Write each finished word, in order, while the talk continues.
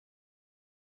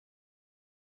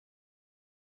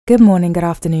Good morning, good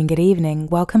afternoon, good evening.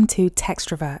 Welcome to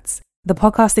Textroverts, the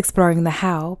podcast exploring the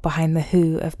how behind the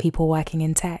who of people working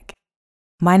in tech.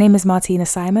 My name is Martina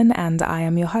Simon and I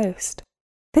am your host.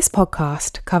 This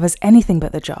podcast covers anything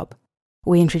but the job.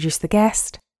 We introduce the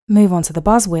guest, move on to the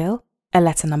buzz wheel, a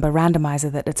letter number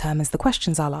randomizer that determines the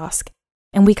questions I'll ask,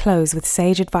 and we close with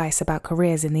sage advice about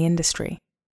careers in the industry.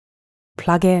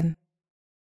 Plug in.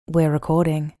 We're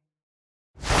recording.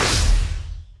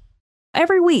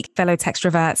 Every week, fellow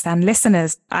Textroverts and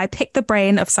listeners, I pick the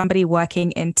brain of somebody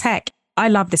working in tech. I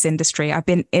love this industry. I've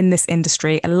been in this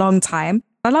industry a long time.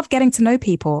 I love getting to know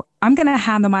people. I'm going to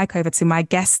hand the mic over to my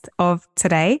guest of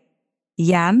today,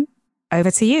 Yann.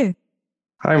 Over to you.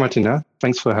 Hi, Martina.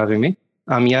 Thanks for having me.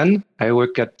 I'm Yann. I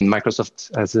work at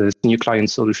Microsoft as a Senior Client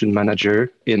Solution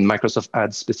Manager in Microsoft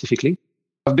Ads specifically.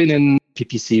 I've been in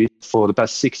PPC for the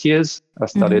past 6 years. I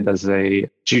started as a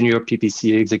junior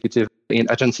PPC executive in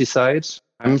agency side.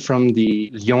 I'm from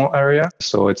the Lyon area,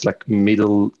 so it's like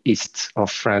middle east of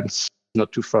France,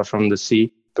 not too far from the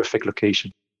sea. Perfect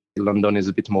location. London is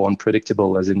a bit more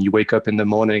unpredictable, as in you wake up in the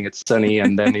morning, it's sunny,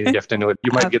 and then in the afternoon,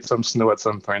 you might get some snow at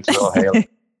some point or hail.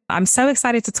 I'm so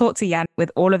excited to talk to Yann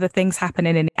with all of the things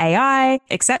happening in AI,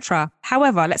 etc.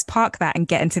 However, let's park that and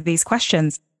get into these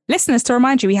questions. Listeners, to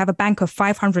remind you, we have a bank of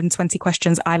 520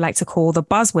 questions I like to call the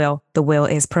buzz wheel. The wheel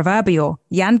is proverbial.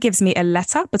 Yann gives me a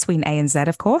letter between A and Z,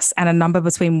 of course, and a number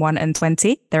between 1 and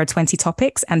 20. There are 20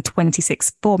 topics and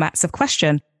 26 formats of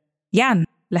question. Yann,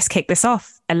 let's kick this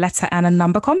off. A letter and a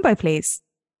number combo, please.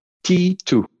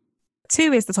 T2.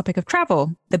 2 is the topic of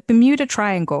travel, the Bermuda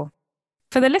Triangle.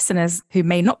 For the listeners who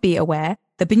may not be aware,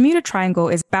 the Bermuda Triangle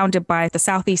is bounded by the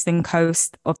southeastern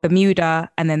coast of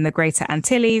Bermuda and then the Greater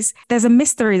Antilles. There's a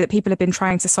mystery that people have been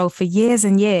trying to solve for years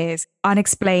and years.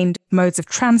 Unexplained modes of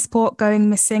transport going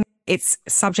missing. It's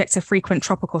subject to frequent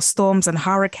tropical storms and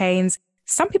hurricanes.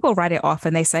 Some people write it off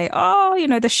and they say,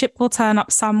 the ship will turn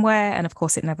up somewhere. And of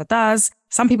course, it never does.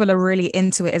 Some people are really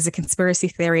into it as a conspiracy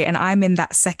theory. And I'm in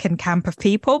that second camp of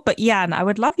people. But Yann, I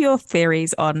would love your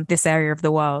theories on this area of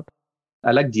the world.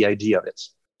 I like the idea of it.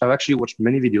 I've actually watched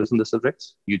many videos on the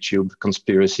subject. YouTube,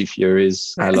 conspiracy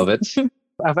theories. I love it.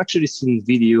 I've actually seen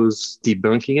videos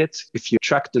debunking it. If you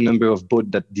track the number of boats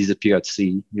that disappear at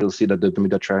sea, you'll see that the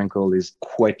Bermuda Triangle is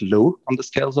quite low on the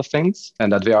scales of things,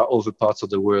 and that there are other parts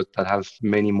of the world that have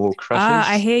many more crashes.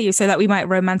 I hear you. So that we might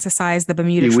romanticize the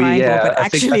Bermuda Triangle, but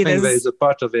actually I think there is a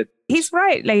part of it. He's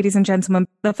right, ladies and gentlemen.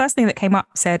 The first thing that came up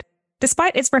said,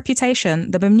 despite its reputation,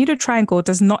 the Bermuda Triangle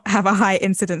does not have a high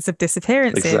incidence of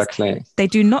disappearances. Exactly. They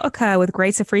do not occur with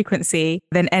greater frequency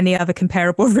than any other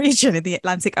comparable region in the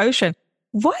Atlantic Ocean.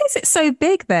 Why is it so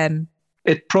big then?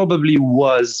 It probably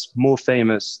was more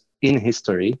famous in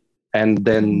history and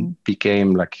then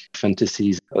became like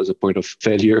fantasies as a point of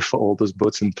failure for all those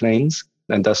boats and planes.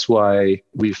 And that's why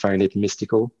we find it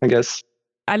mystical, I guess.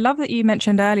 I love that you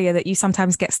mentioned earlier that you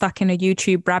sometimes get stuck in a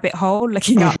YouTube rabbit hole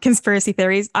looking up conspiracy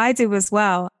theories. I do as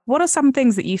well. What are some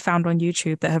things that you found on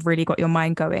YouTube that have really got your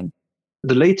mind going?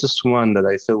 The latest one that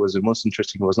I thought was the most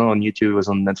interesting was not on YouTube, it was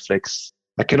on Netflix.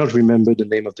 I cannot remember the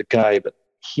name of the guy, but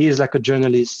he is like a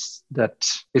journalist that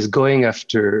is going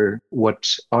after what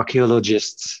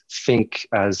archaeologists think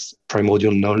as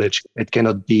primordial knowledge. It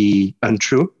cannot be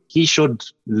untrue. He showed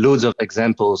loads of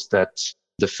examples that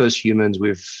the first humans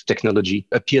with technology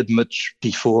appeared much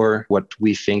before what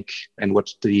we think and what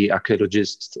the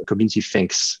archaeologist community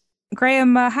thinks.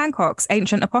 Graham Hancock's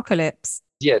Ancient Apocalypse.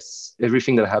 Yes,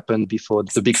 everything that happened before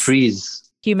the Big Freeze.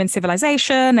 Human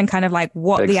civilization and kind of like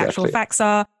what the actual facts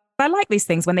are. I like these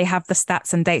things when they have the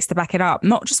stats and dates to back it up,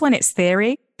 not just when it's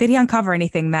theory. Did he uncover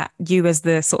anything that you as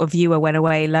the sort of viewer went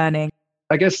away learning?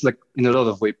 I guess like in a lot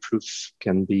of ways, proof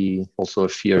can be also a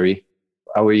theory.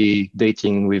 Are we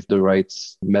dating with the right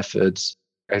methods?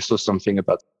 I saw something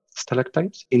about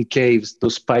stalactites in caves.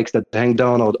 Those spikes that hang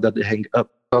down or that they hang up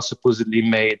are supposedly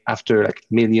made after like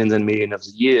millions and millions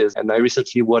of years. And I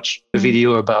recently watched a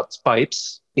video about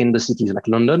pipes in the cities like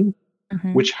London,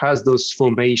 which has those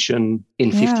formation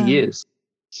in 50 years.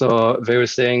 So they were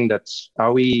saying that,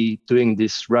 are we doing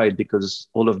this right? Because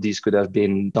all of these could have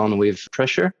been done with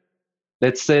pressure.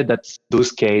 Let's say that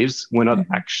those caves were not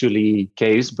actually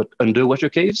caves, but underwater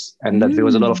caves, and that there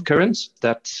was a lot of current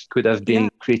that could have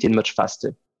been created much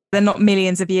faster. They're not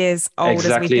millions of years old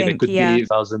exactly, as we think. They could be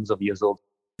thousands of years old.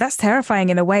 That's terrifying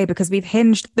in a way because we've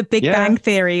hinged the Big Bang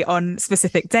Theory on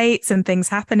specific dates and things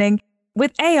happening.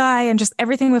 With AI and just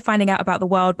everything we're finding out about the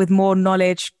world with more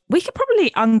knowledge, we could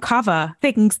probably uncover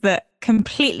things that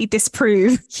completely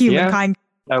disprove humankind.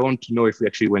 I want to know if we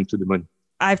actually went to the moon.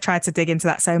 I've tried to dig into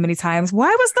that so many times. Why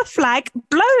was the flag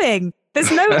blowing?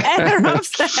 There's no air up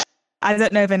there. I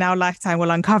don't know if in our lifetime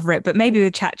we'll uncover it, but maybe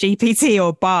with ChatGPT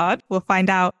or Bard, we'll find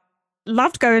out.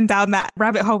 Loved going down that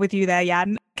rabbit hole with you there,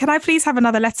 Yann. Can I please have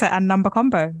another letter and number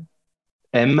combo?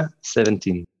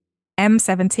 M17.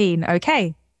 M17.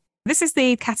 Okay. This is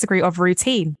the category of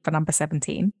routine for number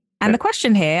 17. And the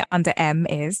question here under M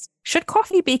is, should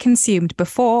coffee be consumed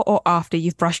before or after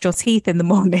you've brushed your teeth in the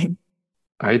morning?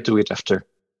 I do it after.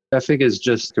 I think it's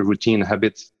just a routine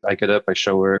habit. I get up, I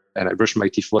shower, and I brush my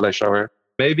teeth while I shower.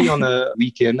 Maybe on a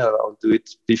weekend, I'll do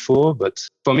it before. But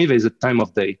for me, there's a time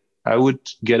of day. I would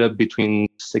get up between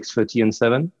 6:30 and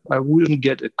 7. I wouldn't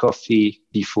get a coffee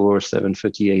before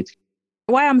 7:38.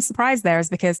 Why I'm surprised there is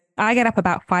because I get up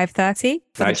about 5:30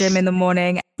 for the gym in the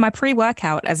morning. My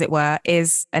pre-workout, as it were,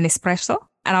 is an espresso.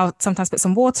 And I'll sometimes put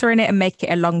some water in it and make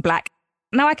it a long black.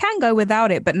 Now, I can go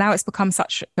without it, but now it's become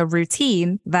such a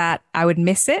routine that I would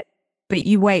miss it. But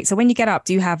you wait. So when you get up,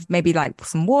 do you have maybe like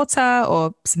some water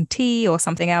or some tea or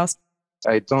something else?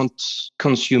 I don't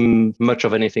consume much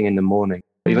of anything in the morning.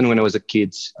 Even when I was a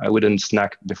kid, I wouldn't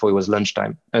snack before it was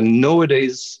lunchtime. And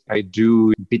nowadays, I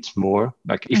do a bit more.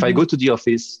 Like if I go to the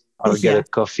office, I'll get a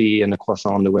coffee and a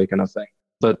croissant on the way kind of thing.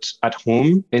 But at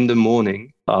home, in the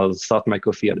morning, I'll start my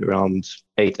coffee at around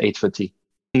 8:30.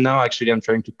 Now, actually, I'm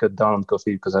trying to cut down on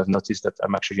coffee because I've noticed that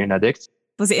I'm actually an addict.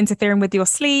 Was it interfering with your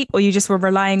sleep or you just were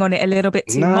relying on it a little bit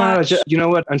too much? You know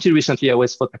what? Until recently, I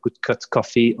always thought I could cut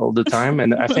coffee all the time.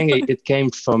 And I think it came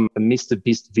from a Mr.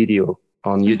 Beast video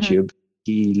on YouTube.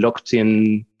 He locked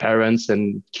in parents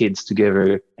and kids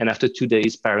together. And after 2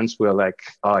 days, parents were like,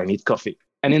 oh, I need coffee.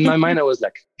 And in my mind, I was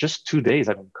like, just 2 days?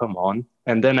 I mean, come on.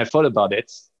 And then I thought about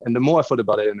it. And the more I thought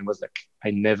about it, and it was like, I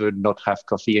never not have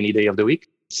coffee any day of the week.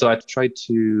 So I tried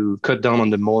to cut down on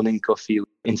the morning coffee.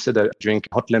 Instead, I drink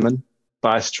hot lemon.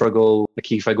 But I struggle.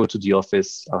 Like if I go to the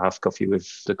office, I'll have coffee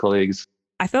with the colleagues.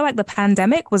 I feel like the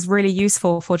pandemic was really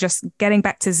useful for just getting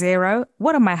back to zero.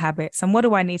 What are my habits and what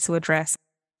do I need to address?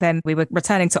 Then we were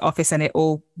returning to office and it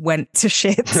all went to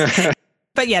shit.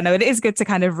 But yeah, no, it is good to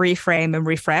kind of reframe and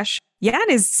refresh. Yann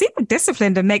is super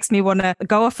disciplined and makes me want to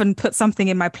go off and put something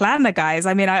in my planner, guys.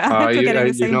 I mean, I hope you're getting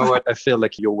the same. You know what? I feel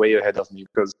like you're way ahead of me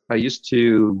because I used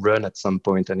to run at some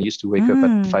point and I used to wake up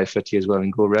at 5:30 as well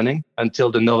and go running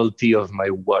until the novelty of my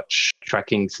watch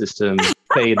tracking system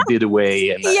faded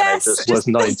away and I just was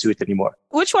not into it anymore.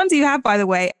 Which one do you have, by the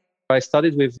way? I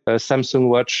started with a Samsung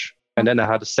watch. And then I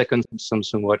had a second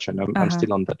Samsung watch and I'm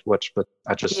still on that watch, but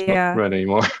I just not run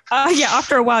anymore.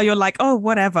 After a while, you're like, oh,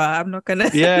 whatever. I'm not going to.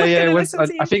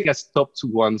 I think I stopped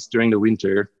once during the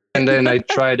winter. And then I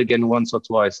tried again once or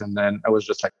twice. And then I was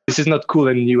just like, this is not cool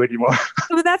and new anymore.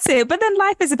 Well, that's it. But then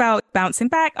life is about bouncing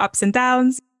back, ups and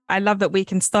downs. I love that we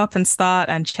can stop and start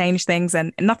and change things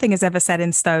and nothing is ever set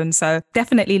in stone. So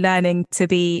definitely learning to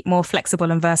be more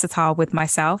flexible and versatile with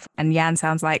myself. And Yann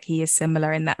sounds like he is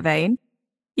similar in that vein.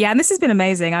 Yeah, and this has been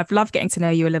amazing. I've loved getting to know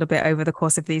you a little bit over the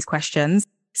course of these questions.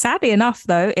 Sadly enough,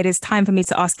 though, it is time for me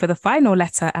to ask for the final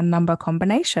letter and number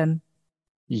combination.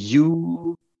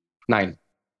 U9.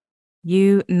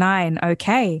 U9.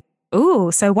 Okay. Ooh,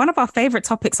 so one of our favorite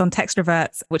topics on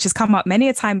Textroverts, which has come up many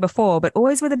a time before, but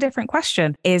always with a different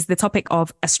question, is the topic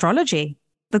of astrology.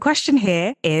 The question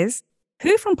here is,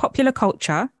 who from popular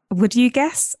culture would you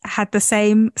guess had the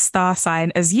same star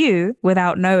sign as you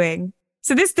without knowing?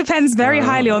 So this depends very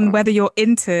highly on whether you're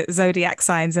into zodiac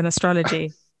signs and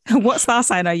astrology. What star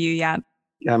sign are you, Yann?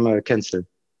 I'm a Cancer.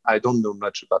 I don't know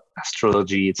much about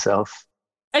astrology itself.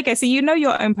 Okay, so you know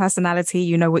your own personality,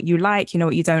 you know what you like, you know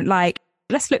what you don't like.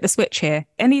 Let's flip the switch here.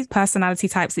 Any personality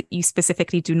types that you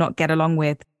specifically do not get along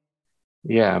with?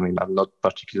 Yeah, I mean, I'm not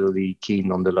particularly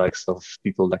keen on the likes of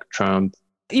people like Trump.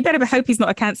 You better hope he's not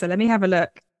a Cancer. Let me have a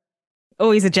look. Oh,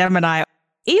 he's a Gemini.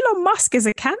 Elon Musk is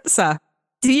a Cancer.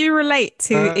 Do you relate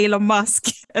to Elon Musk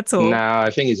at all? No, I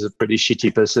think he's a pretty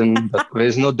shitty person, but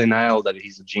there's no denial that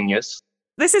he's a genius.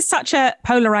 This is such a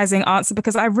polarizing answer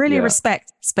because I really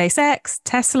respect SpaceX,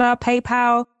 Tesla,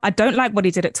 PayPal. I don't like what he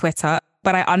did at Twitter,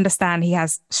 but I understand he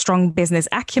has strong business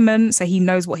acumen, so he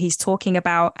knows what he's talking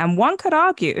about. And one could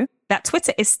argue that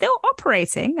Twitter is still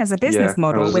operating as a business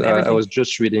model with everything. I was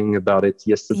just reading about it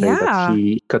yesterday that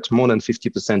he cut more than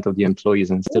 50% of the employees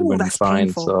and still went fine.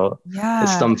 Painful. So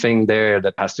there's something there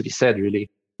that has to be said, really.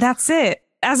 That's it.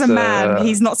 As a man,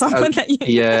 he's not someone that you...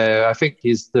 Yeah, I think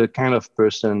he's the kind of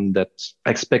person that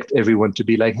expect everyone to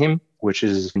be like him, which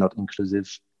is not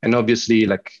inclusive. And obviously,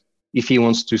 like, if he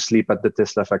wants to sleep at the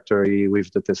Tesla factory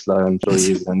with the Tesla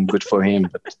employees, then good for him.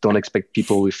 But don't expect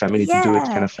people with family to do it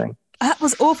kind of thing. That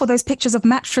was awful. Those pictures of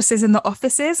mattresses in the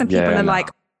offices and people are like,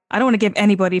 I don't want to give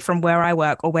anybody from where I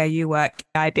work or where you work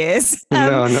ideas.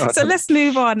 No, no. So let's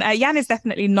move on. Yann is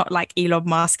definitely not like Elon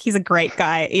Musk. He's a great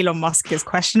guy. Elon Musk is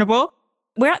questionable.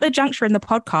 We're at the juncture in the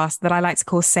podcast that I like to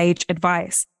call sage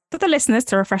advice. For the listeners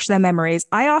to refresh their memories,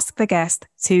 I ask the guest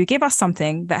to give us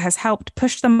something that has helped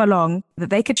push them along that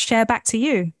they could share back to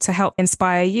you to help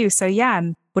inspire you. So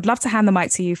Yann, would love to hand the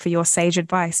mic to you for your sage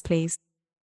advice, please.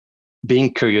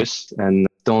 Being curious and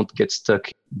don't get stuck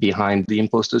behind the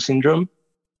imposter syndrome.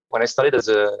 When I started as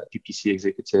a PPC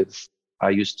executive, I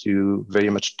used to very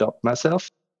much doubt myself.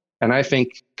 And I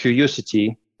think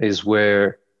curiosity is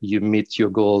where you meet your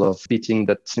goal of beating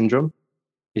that syndrome.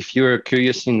 If you're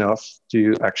curious enough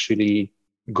to actually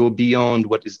go beyond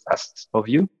what is asked of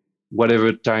you,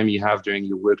 whatever time you have during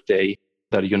your workday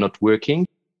that you're not working,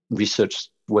 research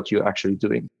what you're actually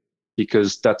doing,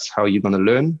 because that's how you're going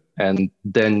to learn. And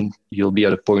then you'll be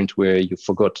at a point where you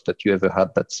forgot that you ever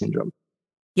had that syndrome.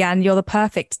 Yann, you're the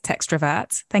perfect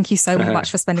textrovert. Thank you so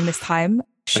much for spending this time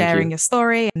sharing your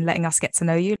story and letting us get to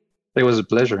know you. It was a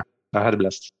pleasure. I had a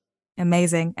blast.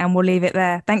 Amazing. And we'll leave it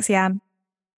there. Thanks, Yann.